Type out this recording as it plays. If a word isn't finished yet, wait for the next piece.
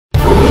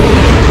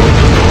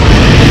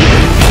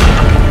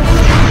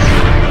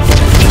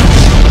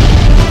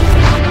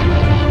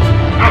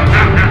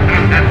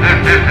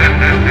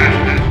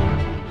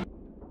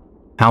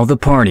How the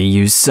party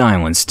used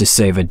silence to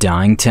save a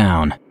dying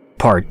town,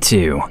 Part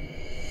 2.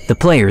 The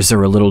players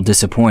are a little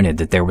disappointed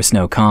that there was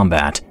no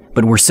combat,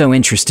 but were so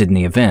interested in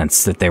the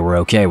events that they were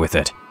okay with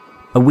it.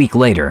 A week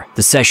later,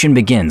 the session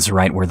begins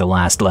right where the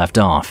last left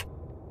off.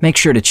 Make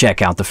sure to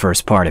check out the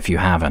first part if you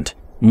haven't.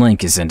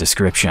 Link is in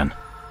description.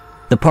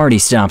 The party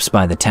stops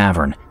by the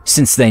tavern,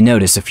 since they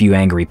notice a few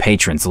angry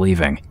patrons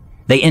leaving.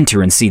 They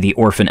enter and see the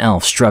orphan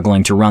elf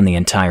struggling to run the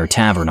entire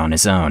tavern on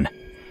his own.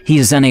 He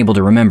is unable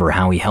to remember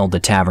how he held the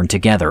tavern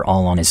together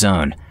all on his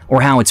own,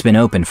 or how it's been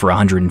open for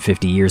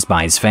 150 years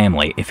by his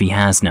family if he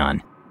has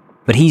none.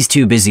 But he's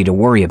too busy to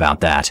worry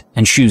about that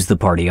and shoos the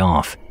party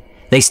off.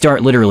 They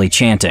start literally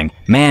chanting,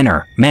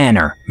 "Manor,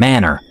 Manor,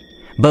 Manor,"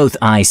 both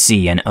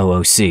IC and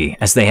OOC,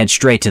 as they head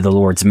straight to the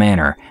Lord's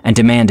Manor and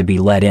demand to be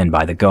let in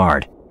by the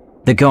guard.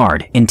 The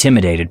guard,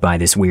 intimidated by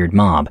this weird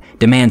mob,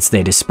 demands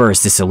they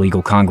disperse this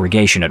illegal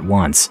congregation at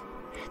once.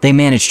 They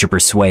manage to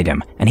persuade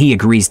him, and he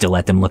agrees to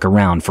let them look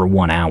around for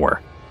 1 hour.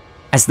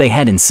 As they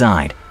head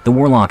inside, the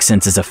warlock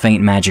senses a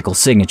faint magical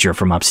signature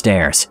from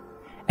upstairs.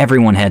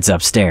 Everyone heads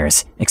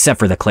upstairs, except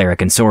for the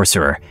cleric and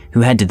sorcerer,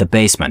 who head to the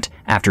basement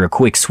after a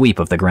quick sweep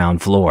of the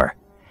ground floor.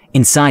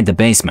 Inside the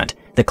basement,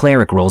 the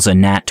cleric rolls a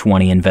Nat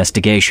 20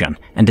 investigation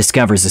and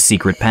discovers a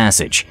secret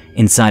passage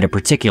inside a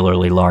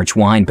particularly large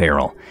wine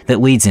barrel that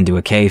leads into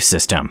a cave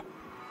system.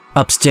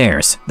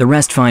 Upstairs, the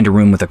rest find a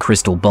room with a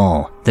crystal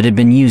ball that had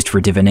been used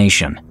for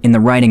divination in the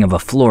writing of a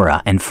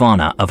Flora and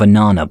Fauna of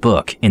Inanna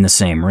book in the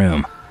same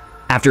room.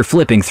 After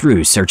flipping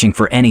through searching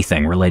for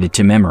anything related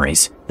to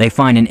memories, they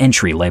find an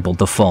entry labeled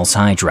the False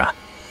Hydra.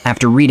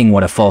 After reading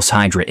what a False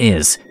Hydra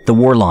is, the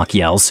warlock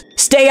yells,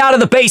 "Stay out of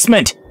the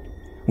basement!"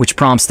 which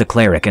prompts the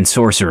cleric and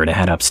sorcerer to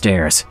head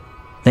upstairs.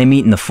 They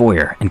meet in the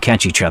foyer and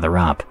catch each other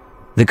up.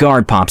 The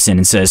guard pops in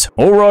and says,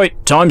 "All right,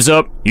 time's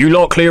up. You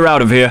lot clear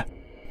out of here."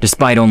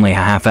 Despite only a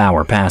half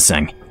hour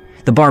passing,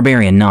 the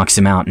barbarian knocks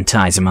him out and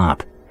ties him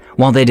up.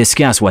 While they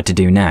discuss what to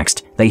do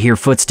next, they hear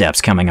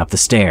footsteps coming up the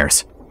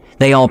stairs.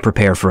 They all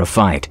prepare for a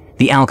fight,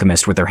 the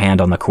alchemist with her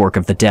hand on the cork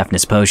of the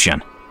deafness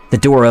potion. The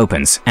door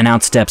opens, and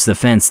out steps the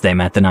fence they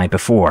met the night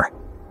before.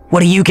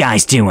 "What are you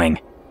guys doing?"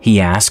 he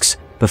asks,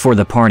 before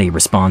the party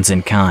responds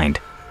in kind.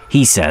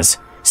 He says,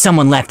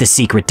 "Someone left the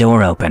secret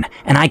door open,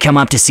 and I come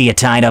up to see a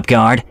tied-up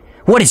guard?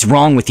 What is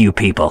wrong with you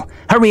people?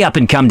 Hurry up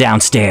and come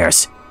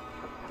downstairs."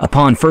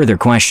 Upon further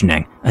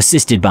questioning,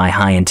 assisted by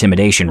high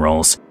intimidation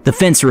rolls, the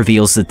fence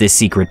reveals that this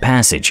secret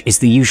passage is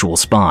the usual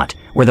spot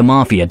where the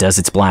mafia does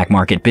its black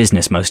market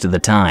business most of the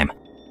time.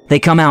 They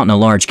come out in a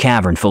large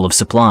cavern full of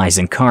supplies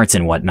and carts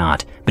and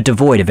whatnot, but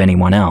devoid of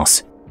anyone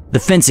else. The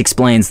fence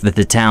explains that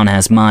the town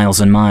has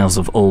miles and miles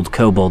of old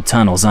kobold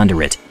tunnels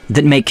under it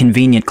that make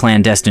convenient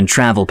clandestine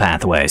travel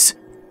pathways,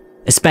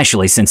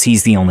 especially since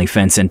he's the only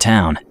fence in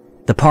town.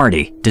 The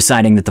party,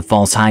 deciding that the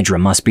False Hydra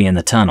must be in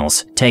the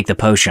tunnels, take the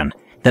potion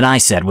that I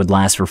said would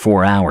last for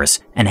 4 hours,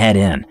 and head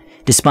in,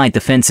 despite the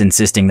fence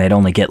insisting they'd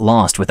only get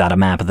lost without a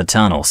map of the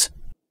tunnels.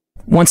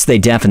 Once they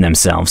deafen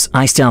themselves,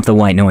 I stop the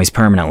white noise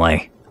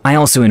permanently. I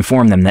also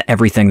inform them that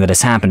everything that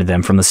has happened to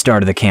them from the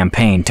start of the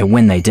campaign to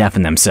when they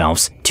deafen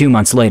themselves, 2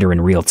 months later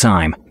in real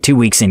time, 2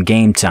 weeks in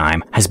game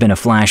time, has been a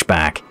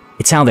flashback.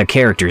 It's how their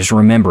characters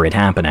remember it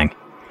happening.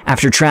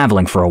 After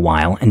traveling for a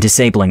while and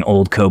disabling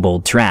old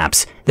kobold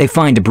traps, they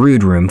find a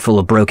brood room full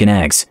of broken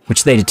eggs,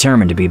 which they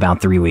determine to be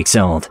about 3 weeks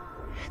old.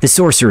 The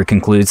sorcerer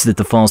concludes that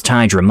the False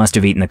Hydra must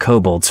have eaten the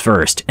kobolds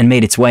first and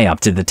made its way up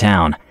to the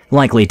town,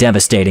 likely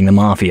devastating the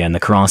mafia in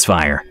the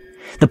crossfire.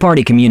 The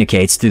party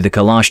communicates through the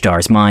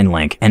Kalashtar's mind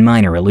link and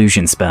minor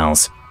illusion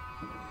spells.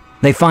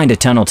 They find a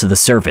tunnel to the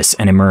surface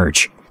and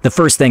emerge. The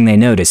first thing they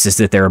notice is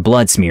that there are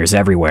blood smears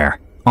everywhere,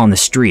 on the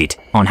street,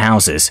 on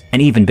houses,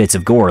 and even bits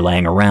of gore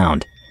laying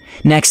around.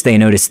 Next, they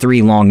notice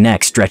 3 long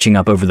necks stretching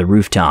up over the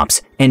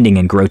rooftops, ending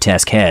in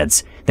grotesque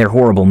heads, their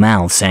horrible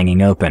mouths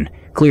hanging open,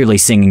 clearly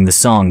singing the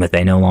song that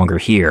they no longer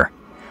hear.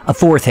 A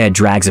 4th head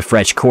drags a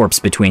fresh corpse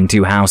between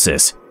 2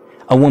 houses.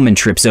 A woman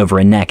trips over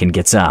a neck and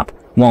gets up,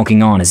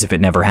 walking on as if it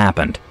never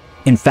happened.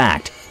 In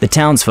fact, the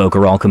townsfolk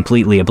are all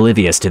completely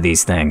oblivious to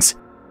these things.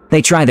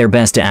 They try their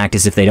best to act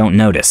as if they don't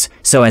notice,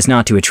 so as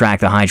not to attract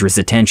the Hydra's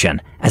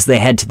attention, as they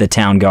head to the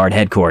town guard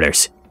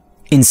headquarters.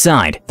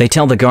 Inside, they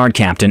tell the guard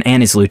captain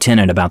and his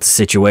lieutenant about the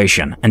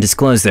situation and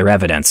disclose their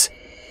evidence.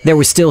 There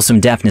was still some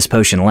deafness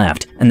potion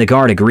left, and the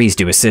guard agrees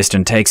to assist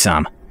and take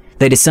some.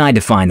 They decide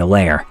to find the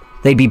lair.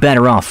 They'd be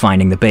better off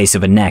finding the base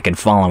of a neck and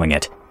following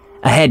it.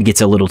 A head gets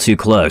a little too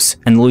close,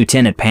 and the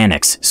lieutenant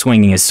panics,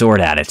 swinging his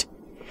sword at it.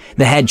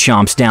 The head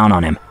chomps down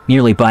on him,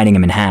 nearly biting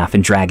him in half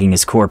and dragging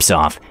his corpse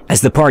off,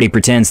 as the party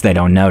pretends they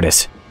don't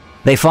notice.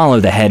 They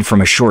follow the head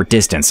from a short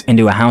distance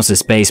into a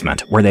house's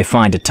basement, where they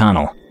find a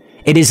tunnel.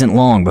 It isn't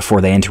long before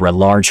they enter a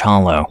large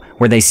hollow,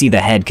 where they see the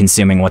head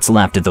consuming what's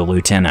left of the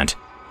lieutenant.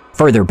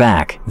 Further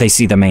back, they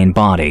see the main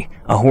body,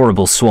 a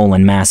horrible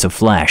swollen mass of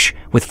flesh,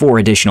 with 4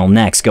 additional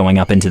necks going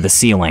up into the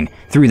ceiling,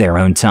 through their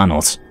own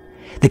tunnels.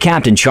 The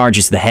captain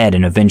charges the head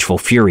in a vengeful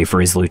fury for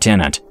his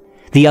lieutenant.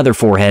 The other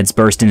 4 heads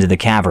burst into the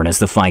cavern as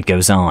the fight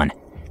goes on.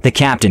 The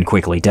captain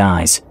quickly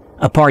dies.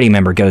 A party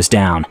member goes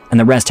down, and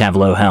the rest have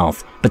low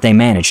health, but they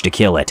manage to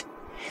kill it.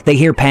 They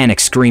hear panic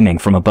screaming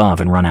from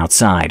above and run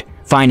outside,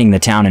 finding the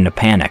town in a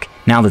panic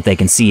now that they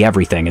can see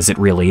everything as it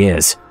really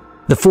is.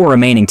 The 4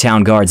 remaining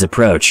town guards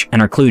approach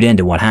and are clued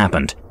into what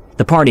happened.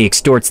 The party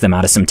extorts them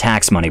out of some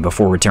tax money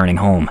before returning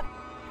home.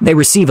 They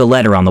receive a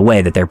letter on the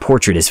way that their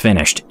portrait is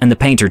finished, and the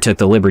painter took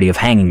the liberty of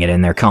hanging it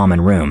in their common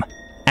room.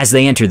 As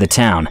they enter the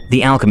town,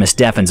 the alchemist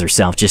deafens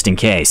herself just in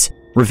case,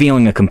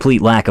 revealing a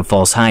complete lack of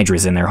false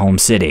hydras in their home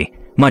city,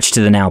 much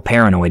to the now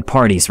paranoid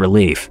party's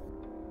relief.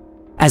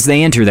 As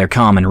they enter their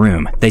common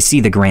room, they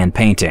see the grand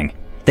painting.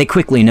 They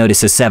quickly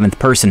notice a 7th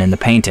person in the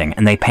painting,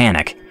 and they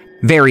panic,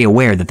 very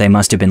aware that they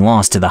must have been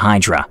lost to the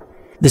Hydra.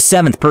 The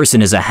 7th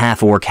person is a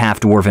half-orc,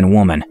 half-dwarven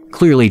woman,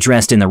 clearly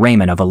dressed in the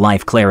raiment of a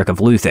life cleric of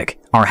Luthik,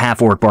 our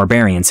half-orc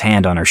barbarian's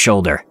hand on her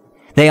shoulder.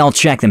 They all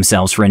check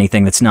themselves for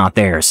anything that's not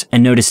theirs,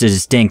 and notice a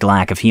distinct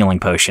lack of healing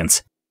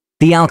potions.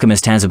 The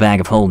alchemist has a bag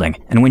of holding,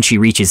 and when she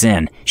reaches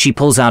in, she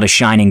pulls out a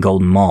shining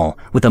golden maul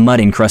with a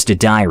mud-encrusted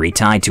diary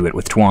tied to it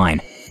with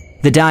twine.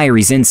 The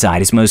diary's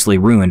inside is mostly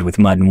ruined with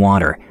mud and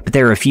water, but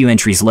there are a few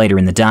entries later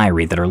in the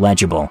diary that are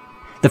legible.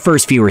 The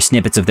first few are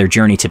snippets of their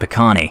journey to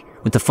Picani,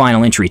 with the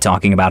final entry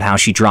talking about how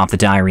she dropped the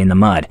diary in the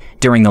mud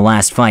during the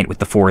last fight with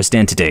the forest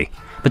entity,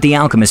 but the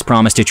alchemist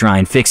promised to try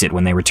and fix it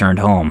when they returned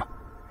home.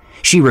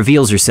 She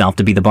reveals herself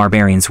to be the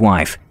barbarian's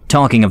wife,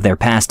 talking of their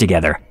past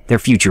together, their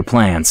future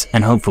plans,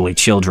 and hopefully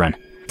children.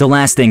 The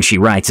last thing she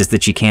writes is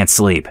that she can't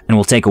sleep and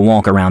will take a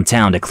walk around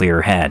town to clear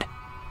her head.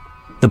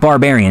 The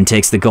barbarian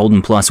takes the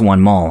golden +1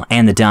 maul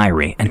and the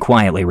diary and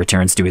quietly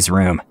returns to his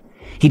room.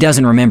 He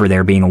doesn't remember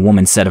there being a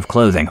woman's set of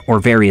clothing or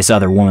various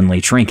other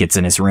womanly trinkets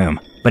in his room,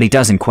 but he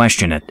doesn't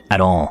question it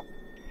at all.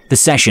 The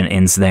session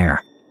ends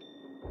there.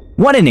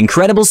 What an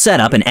incredible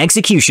setup and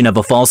execution of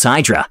a false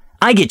Hydra!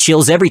 I get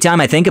chills every time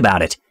I think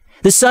about it.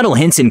 The subtle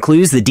hints and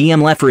clues the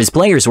DM left for his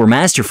players were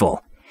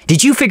masterful.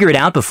 Did you figure it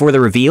out before the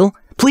reveal?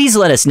 Please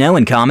let us know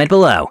and comment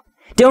below.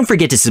 Don't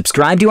forget to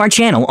subscribe to our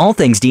channel, All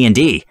Things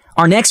D&D.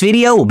 Our next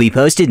video will be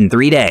posted in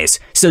 3 days,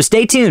 so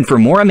stay tuned for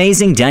more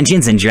amazing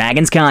Dungeons &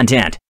 Dragons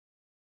content.